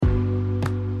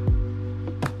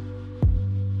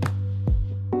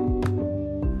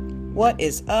What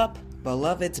is up,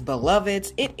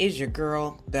 beloveds? It is your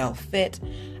girl, Belle Fit.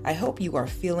 I hope you are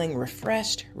feeling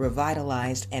refreshed,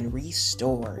 revitalized, and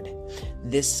restored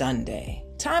this Sunday.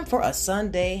 Time for a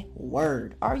Sunday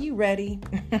word. Are you ready?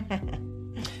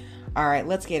 All right,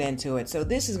 let's get into it. So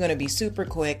this is going to be super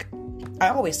quick. I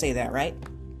always say that, right?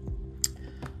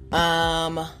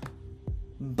 But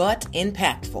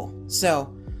impactful.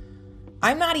 So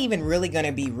I'm not even really going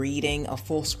to be reading a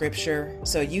full scripture.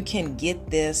 So you can get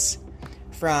this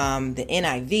from the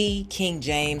NIV, King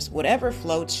James, whatever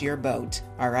floats your boat.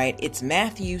 All right. It's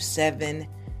Matthew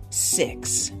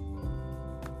 7:6.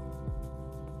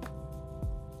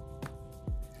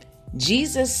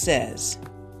 Jesus says,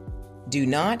 "Do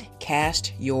not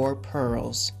cast your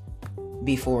pearls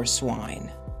before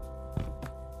swine."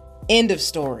 End of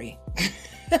story.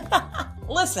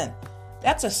 Listen,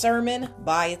 that's a sermon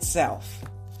by itself.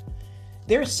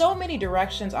 There's so many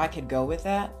directions I could go with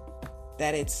that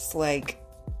it's like,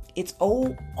 it's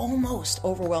almost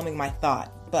overwhelming my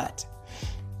thought, but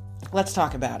let's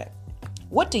talk about it.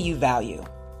 What do you value?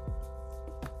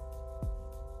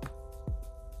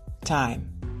 Time,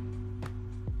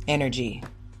 energy,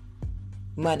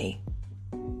 money,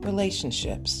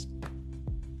 relationships.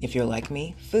 If you're like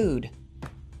me, food.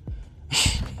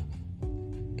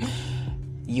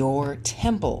 Your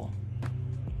temple,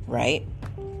 right?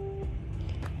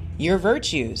 Your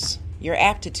virtues, your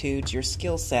aptitudes, your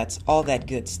skill sets, all that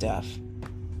good stuff.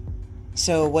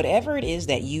 So whatever it is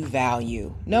that you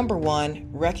value, number one,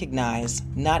 recognize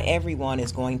not everyone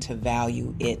is going to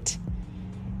value it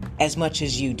as much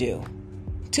as you do,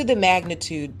 to the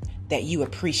magnitude that you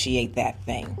appreciate that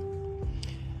thing.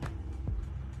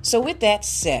 So with that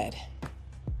said,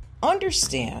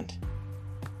 understand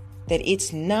that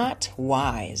it's not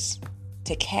wise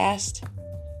to cast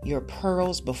your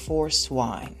pearls before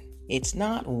swine. It's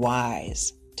not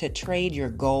wise to trade your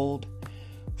gold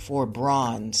for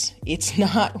bronze. It's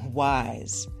not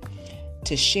wise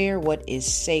to share what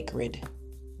is sacred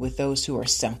with those who are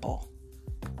simple.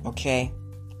 Okay?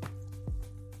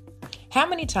 How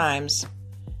many times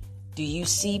do you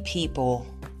see people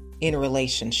in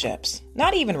relationships,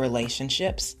 not even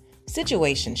relationships,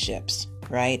 situationships,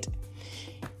 right?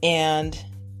 And,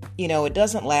 it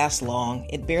doesn't last long.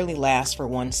 It barely lasts for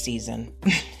one season.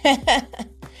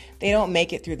 They don't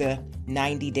make it through the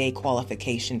 90-day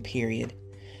qualification period,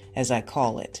 as I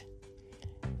call it.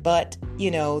 But,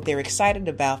 they're excited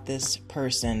about this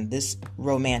person, this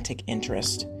romantic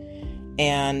interest.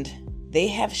 And they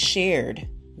have shared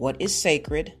what is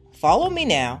sacred. Follow me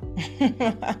now.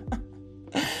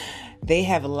 They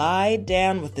have lied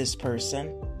down with this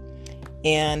person.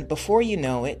 And before you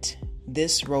know it,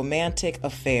 this romantic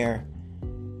affair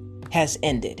has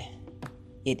ended.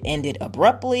 It ended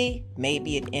abruptly.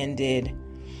 Maybe it ended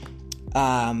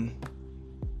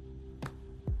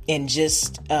in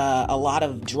just a lot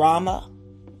of drama,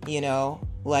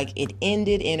 like it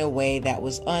ended in a way that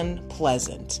was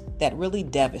unpleasant, that really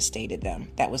devastated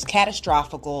them, that was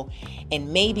catastrophical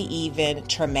and maybe even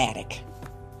traumatic.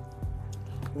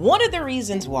 One of the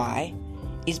reasons why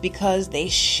is because they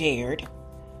shared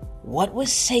what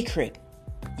was sacred: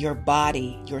 your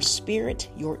body, your spirit,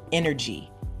 your energy,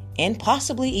 and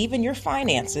possibly even your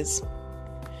finances,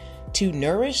 to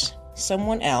nourish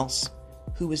someone else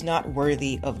who was not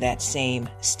worthy of that same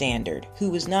standard,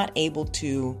 who was not able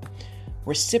to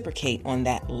reciprocate on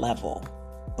that level.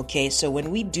 Okay, so when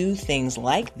we do things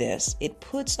like this, it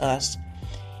puts us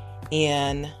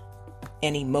in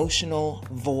an emotional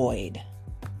void.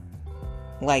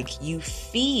 Like you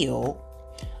feel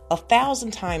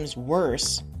 1,000 times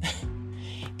worse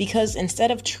because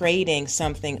instead of trading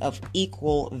something of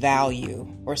equal value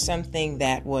or something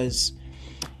that was,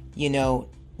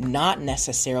 not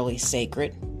necessarily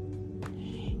sacred,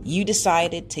 you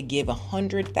decided to give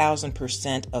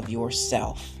 100,000% of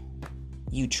yourself.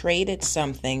 You traded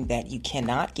something that you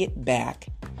cannot get back,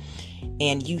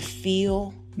 and you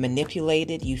feel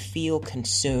manipulated, you feel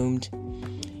consumed,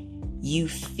 you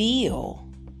feel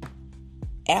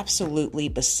absolutely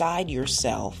beside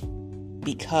yourself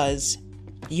because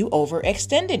you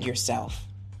overextended yourself,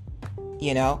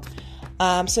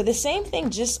 So the same thing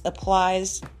just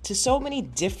applies to so many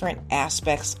different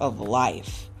aspects of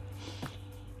life.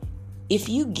 If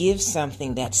you give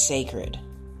something that's sacred,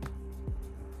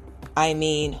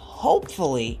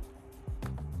 hopefully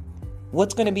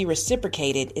what's going to be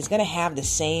reciprocated is going to have the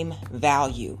same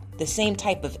value, the same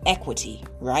type of equity,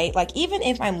 right? Like even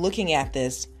if I'm looking at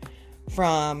this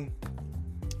from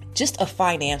just a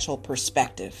financial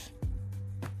perspective,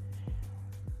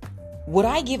 would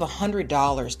I give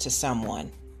 $100 to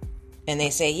someone and they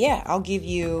say, yeah, I'll give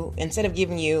you, instead of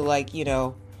giving you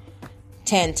 $10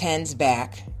 10 tens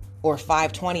back or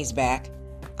 5 20s back,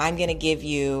 I'm going to give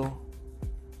you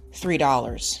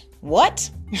 $3. What?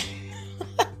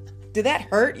 Did that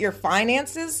hurt your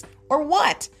finances or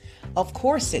what? Of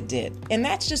course it did. And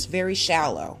that's just very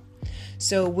shallow.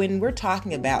 So when we're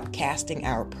talking about casting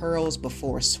our pearls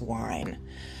before swine,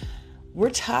 we're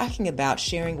talking about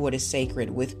sharing what is sacred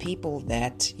with people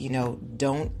that,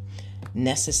 don't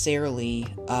necessarily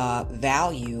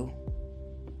value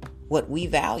what we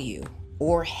value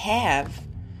or have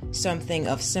something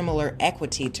of similar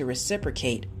equity to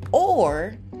reciprocate,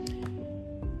 or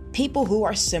people who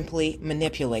are simply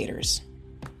manipulators.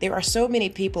 There are so many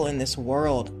people in this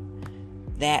world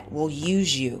that will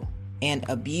use you and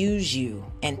abuse you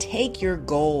and take your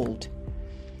gold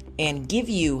and give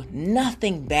you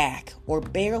nothing back or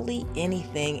barely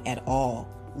anything at all,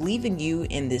 leaving you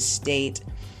in this state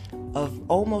of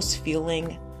almost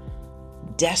feeling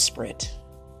desperate,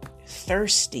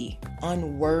 thirsty,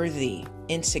 unworthy,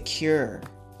 insecure.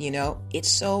 It's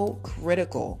so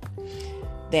critical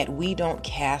that we don't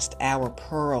cast our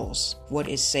pearls, what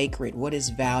is sacred, what is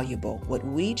valuable, what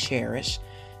we cherish,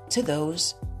 to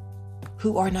those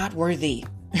who are not worthy.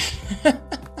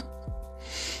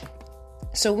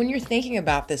 So when you're thinking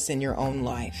about this in your own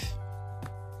life,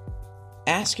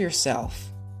 ask yourself,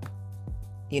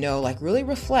 really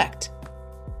reflect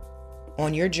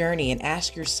on your journey and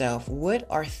ask yourself, what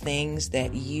are things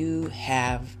that you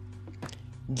have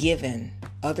given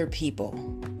other people,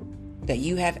 that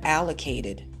you have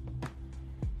allocated,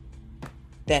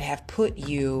 that have put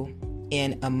you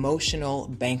in emotional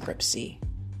bankruptcy,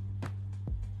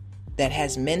 that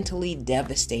has mentally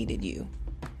devastated you,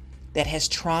 that has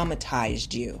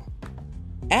traumatized you?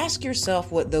 Ask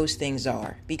yourself what those things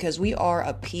are, because we are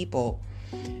a people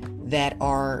that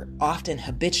are often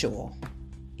habitual.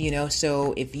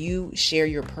 So if you share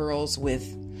your pearls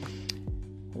with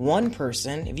one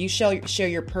person, if you share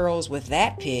your pearls with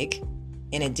that pig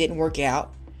and it didn't work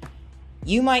out,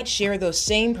 you might share those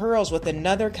same pearls with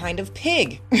another kind of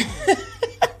pig.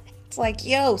 It's like,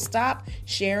 stop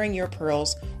sharing your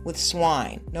pearls with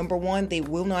swine. Number one, they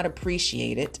will not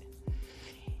appreciate it.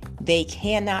 They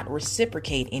cannot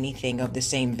reciprocate anything of the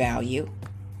same value.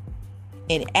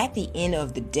 And at the end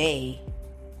of the day,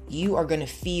 you are going to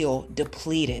feel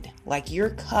depleted, like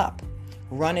your cup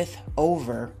runneth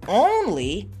over,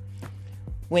 only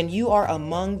when you are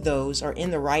among those or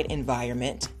in the right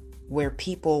environment where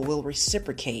people will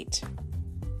reciprocate,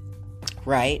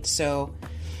 right? So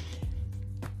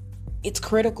it's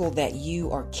critical that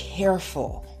you are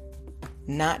careful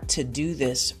not to do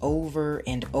this over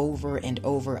and over and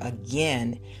over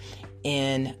again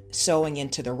in sowing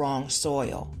into the wrong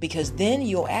soil, because then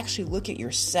you'll actually look at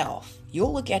yourself.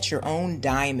 You'll look at your own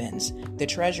diamonds, the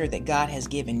treasure that God has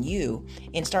given you,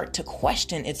 and start to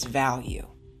question its value.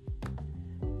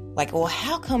 Like, well,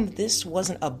 how come this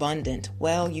wasn't abundant?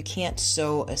 Well, you can't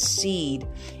sow a seed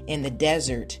in the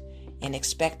desert and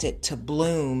expect it to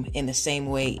bloom in the same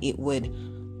way it would,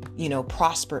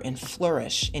 prosper and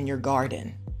flourish in your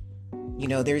garden.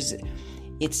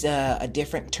 It's a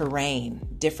different terrain,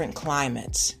 different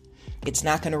climates. It's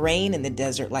not going to rain in the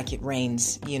desert like it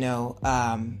rains,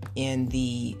 in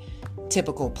the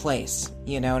typical place.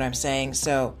 You know what I'm saying?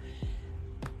 So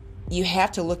you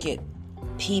have to look at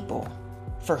people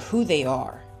for who they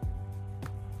are,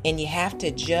 and you have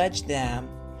to judge them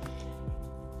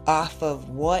off of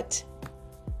what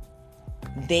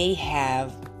they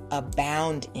have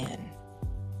abound in.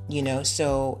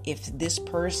 So if this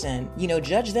person,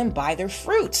 judge them by their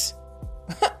fruits.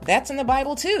 That's in the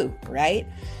Bible too, right?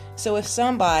 So if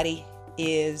somebody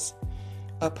is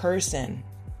a person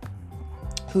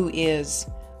who is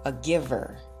a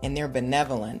giver and they're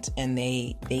benevolent and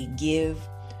they give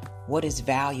what is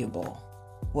valuable,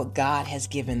 what God has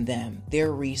given them,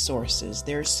 their resources,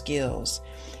 their skills,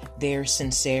 their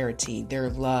sincerity, their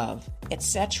love,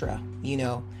 etc.,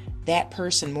 that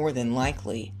person more than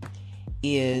likely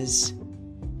is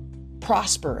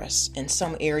prosperous in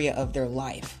some area of their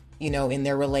life, in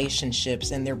their relationships,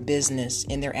 in their business,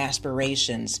 in their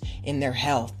aspirations, in their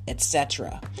health,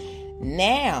 etc.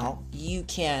 Now you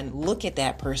can look at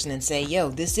that person and say,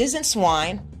 this isn't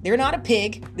swine. They're not a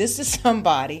pig. This is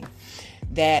somebody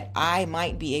that I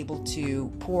might be able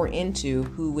to pour into,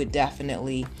 who would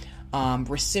definitely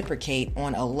reciprocate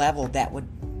on a level that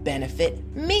would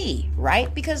benefit me,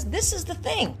 right? Because this is the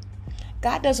thing.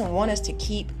 God doesn't want us to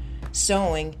keep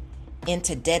sowing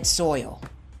into dead soil.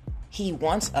 He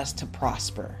wants us to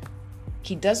prosper.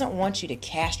 He doesn't want you to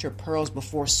cast your pearls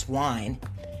before swine,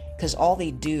 because all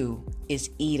they do is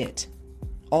eat it.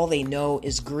 All they know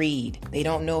is greed. They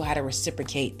don't know how to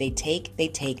reciprocate. They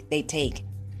take.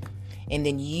 And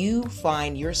then you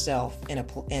find yourself in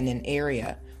an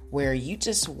area where you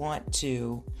just want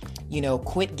to,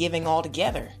 quit giving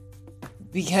altogether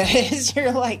because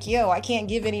you're like, I can't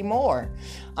give anymore.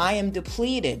 I am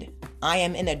depleted. I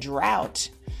am in a drought,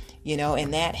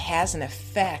 and that has an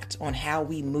effect on how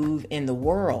we move in the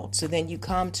world. So then you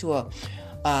come to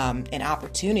an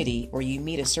opportunity or you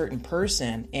meet a certain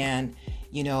person and,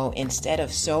 instead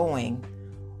of sowing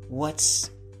what's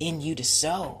in you to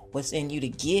sow, what's in you to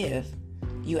give,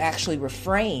 you actually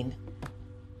refrain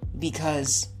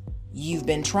because you've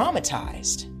been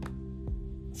traumatized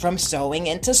from sowing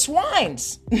into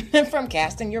swines, from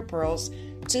casting your pearls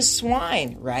to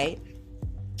swine, right?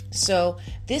 So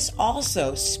this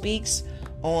also speaks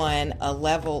on a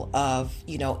level of,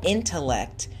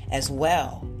 intellect as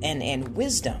well and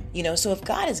wisdom, so if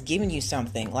God has given you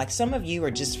something, like some of you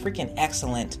are just freaking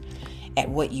excellent at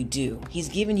what you do. He's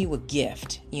given you a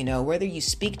gift, whether you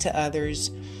speak to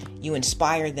others, you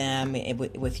inspire them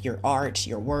with your art,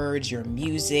 your words, your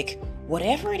music,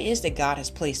 whatever it is that God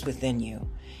has placed within you.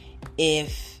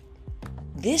 If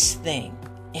this thing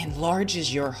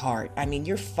enlarges your heart,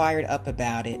 you're fired up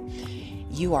about it.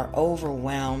 You are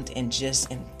overwhelmed in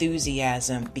just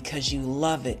enthusiasm because you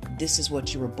love it. This is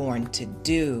what you were born to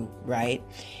do, right?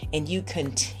 And you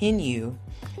continue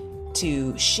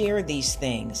to share these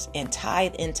things and tie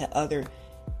it into other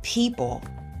people,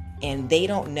 and they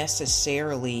don't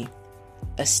necessarily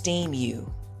esteem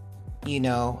you,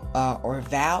 or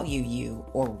value you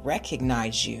or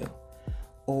recognize you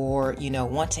or,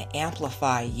 want to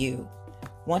amplify you,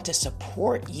 want to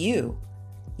support you,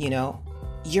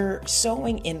 you're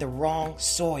sowing in the wrong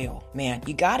soil, man.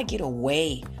 You got to get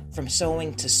away from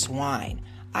sowing to swine.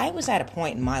 I was at a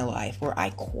point in my life where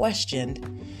I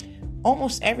questioned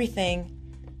almost everything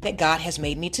that God has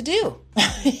made me to do.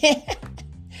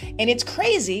 And it's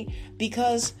crazy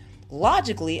because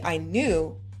logically I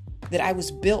knew that I was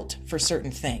built for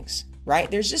certain things, right?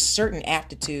 There's just certain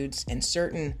aptitudes and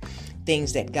certain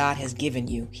things that God has given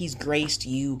you. He's graced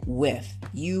you with.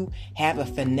 You have a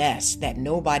finesse that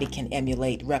nobody can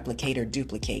emulate, replicate, or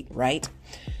duplicate, right?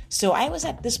 So I was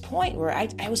at this point where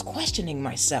I was questioning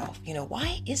myself,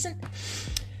 why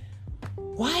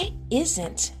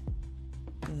isn't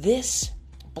this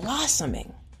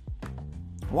blossoming?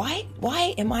 Why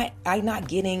am I not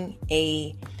getting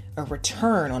a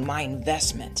return on my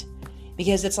investment?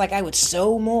 Because it's like I would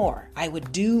sow more, I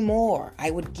would do more,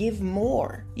 I would give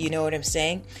more. You know what I'm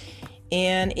saying?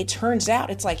 And it turns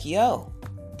out it's like,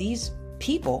 these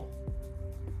people,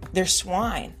 they're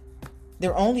swine.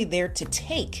 They're only there to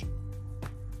take.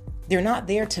 They're not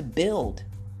there to build.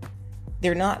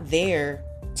 They're not there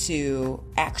to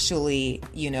actually,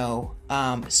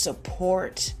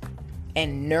 support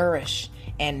and nourish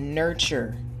and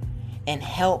nurture and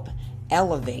help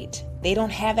elevate. They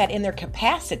don't have that in their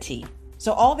capacity.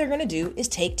 So all they're going to do is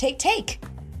take,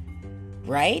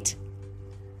 right?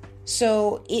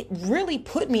 So it really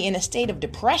put me in a state of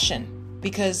depression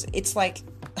because it's like,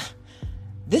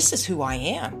 this is who I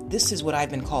am. This is what I've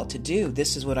been called to do.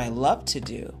 This is what I love to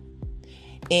do.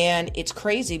 And it's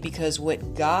crazy because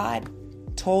what God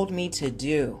told me to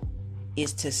do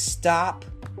is to stop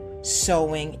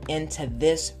sowing into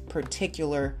this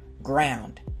particular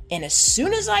ground. And as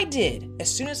soon as I did,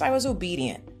 as soon as I was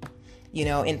obedient,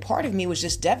 and part of me was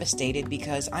just devastated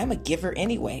because I'm a giver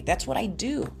anyway. That's what I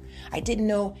do. I didn't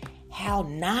know how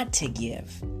not to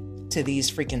give to these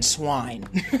freaking swine.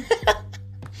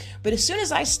 But as soon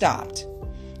as I stopped,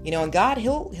 and God,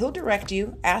 he'll direct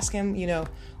you, ask him,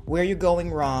 where you're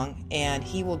going wrong, and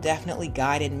he will definitely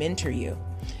guide and mentor you.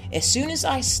 As soon as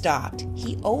I stopped,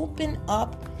 he opened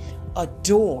up a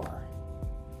door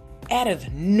out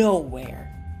of nowhere.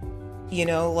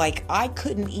 Like I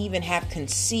couldn't even have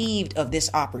conceived of this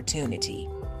opportunity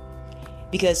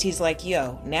because he's like,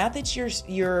 now that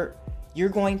you're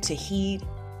going to heed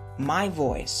my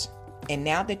voice, and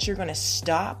now that you're going to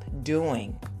stop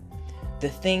doing the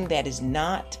thing that is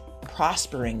not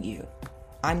prospering you,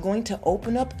 I'm going to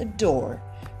open up a door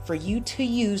for you to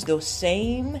use those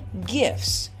same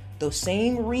gifts, those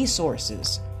same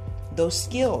resources, those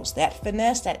skills, that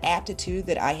finesse, that aptitude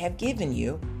that I have given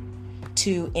you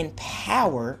to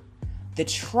empower the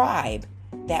tribe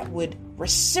that would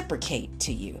reciprocate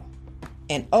to you.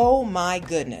 And oh my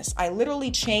goodness, I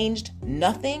literally changed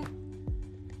nothing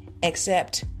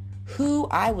except who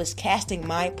I was casting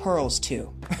my pearls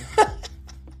to.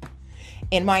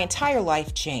 And my entire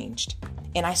life changed.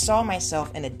 And I saw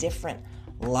myself in a different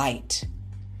light.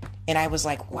 And I was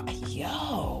like,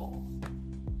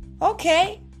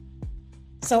 okay.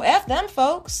 So F them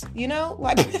folks,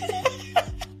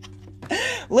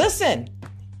 listen,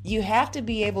 you have to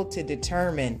be able to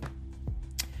determine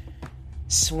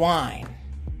swine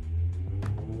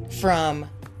from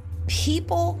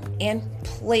people and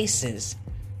places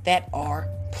that are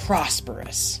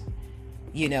prosperous,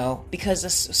 because the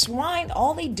swine,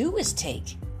 all they do is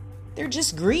take. They're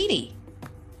just greedy.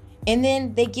 And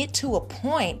then they get to a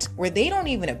point where they don't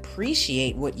even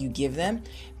appreciate what you give them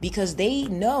because they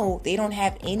know they don't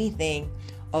have anything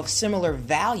of similar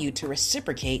value to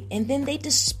reciprocate. And then they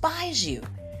despise you.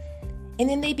 And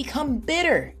then they become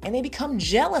bitter and they become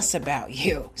jealous about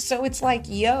you. So it's like,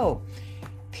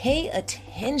 pay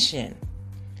attention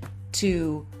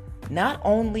to not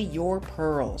only your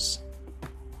pearls,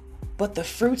 but the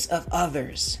fruits of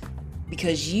others,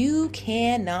 because you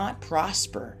cannot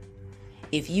prosper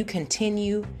if you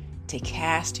continue to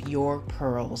cast your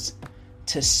pearls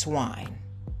to swine.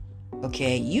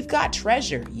 Okay, you've got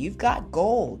treasure, you've got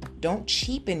gold. Don't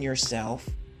cheapen yourself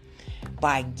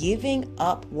by giving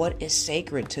up what is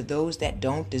sacred to those that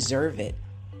don't deserve it.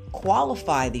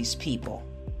 Qualify these people,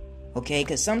 okay?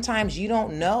 Because sometimes you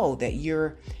don't know that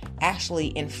you're actually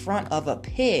in front of a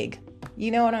pig.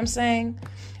 You know what I'm saying?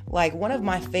 Like one of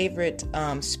my favorite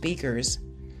speakers,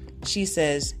 she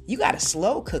says, you got to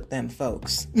slow cook them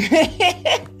folks.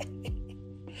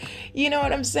 You know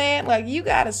what I'm saying? Like you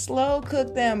got to slow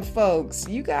cook them folks.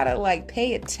 You got to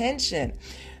pay attention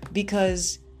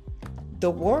because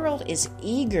the world is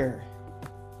eager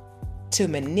to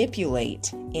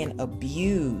manipulate and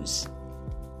abuse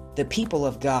the people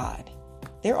of God.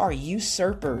 There are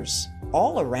usurpers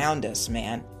all around us,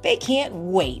 man. They can't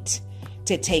wait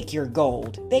to take your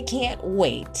gold. They can't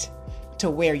wait to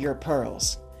wear your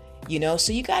pearls.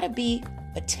 So you got to be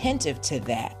attentive to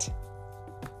that.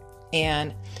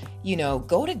 And,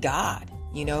 go to God.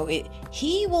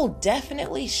 He will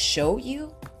definitely show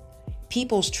you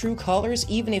people's true colors,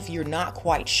 even if you're not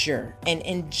quite sure. And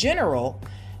in general,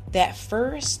 that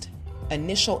first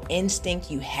initial instinct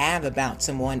you have about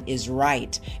someone is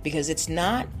right, because it's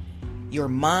not your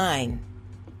mind,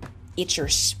 it's your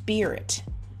spirit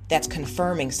that's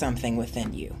confirming something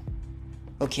within you.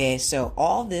 Okay, so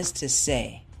all this to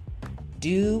say,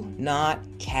 do not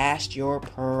cast your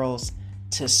pearls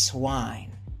to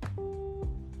swine.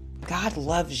 God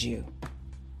loves you,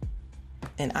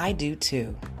 and I do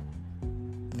too.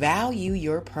 Value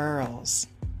your pearls,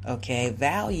 okay?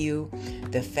 Value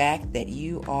the fact that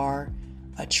you are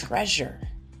a treasure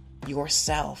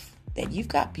yourself, that you've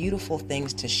got beautiful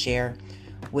things to share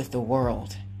with the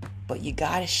world, but you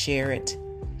got to share it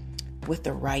with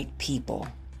the right people,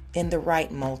 in the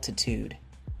right multitude,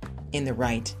 in the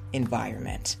right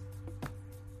environment.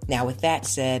 Now, with that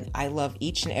said, I love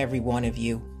each and every one of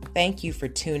you. Thank you for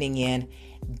tuning in.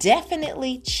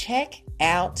 Definitely check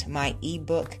out my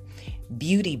ebook,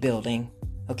 Beauty Building.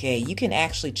 Okay, you can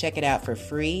actually check it out for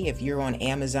free if you're on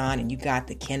Amazon and you got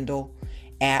the Kindle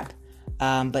app.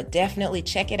 But definitely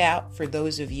check it out for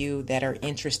those of you that are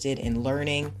interested in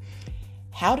learning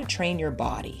how to train your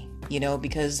body,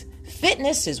 because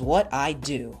fitness is what I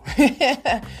do.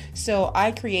 So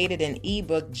I created an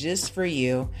ebook just for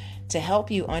you to help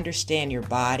you understand your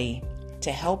body,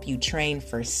 to help you train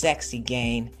for sexy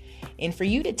gain, and for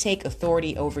you to take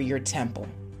authority over your temple.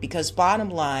 Because bottom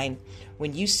line,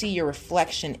 when you see your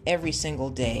reflection every single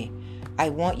day, I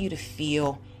want you to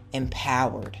feel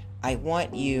empowered. I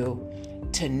want you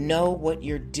to know what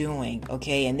you're doing,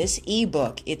 okay? And this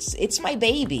ebook, it's my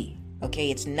baby,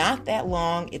 okay? It's not that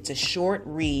long. It's a short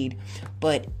read,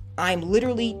 but I'm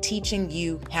literally teaching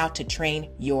you how to train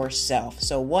yourself.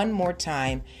 So one more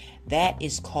time, that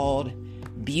is called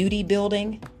Beauty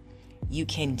Building. You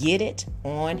can get it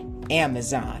on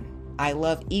Amazon. I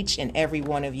love each and every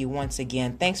one of you once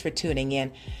again. Thanks for tuning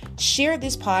in. Share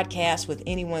this podcast with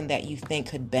anyone that you think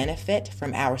could benefit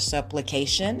from our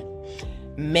supplication,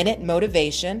 minute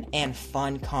motivation, and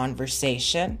fun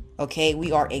conversation. Okay,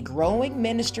 we are a growing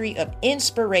ministry of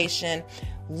inspiration,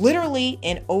 literally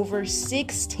in over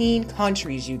 16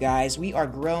 countries, you guys. We are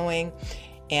growing,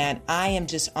 and I am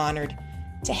just honored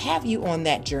to have you on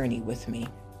that journey with me.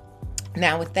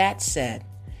 Now, with that said,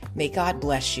 may God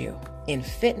bless you in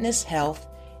fitness, health,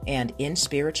 and in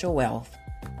spiritual wealth.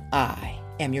 I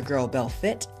am your girl, Belle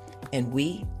Fit, and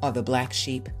we are the Black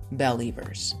Sheep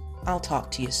Believers. I'll talk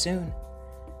to you soon.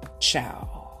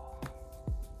 Ciao.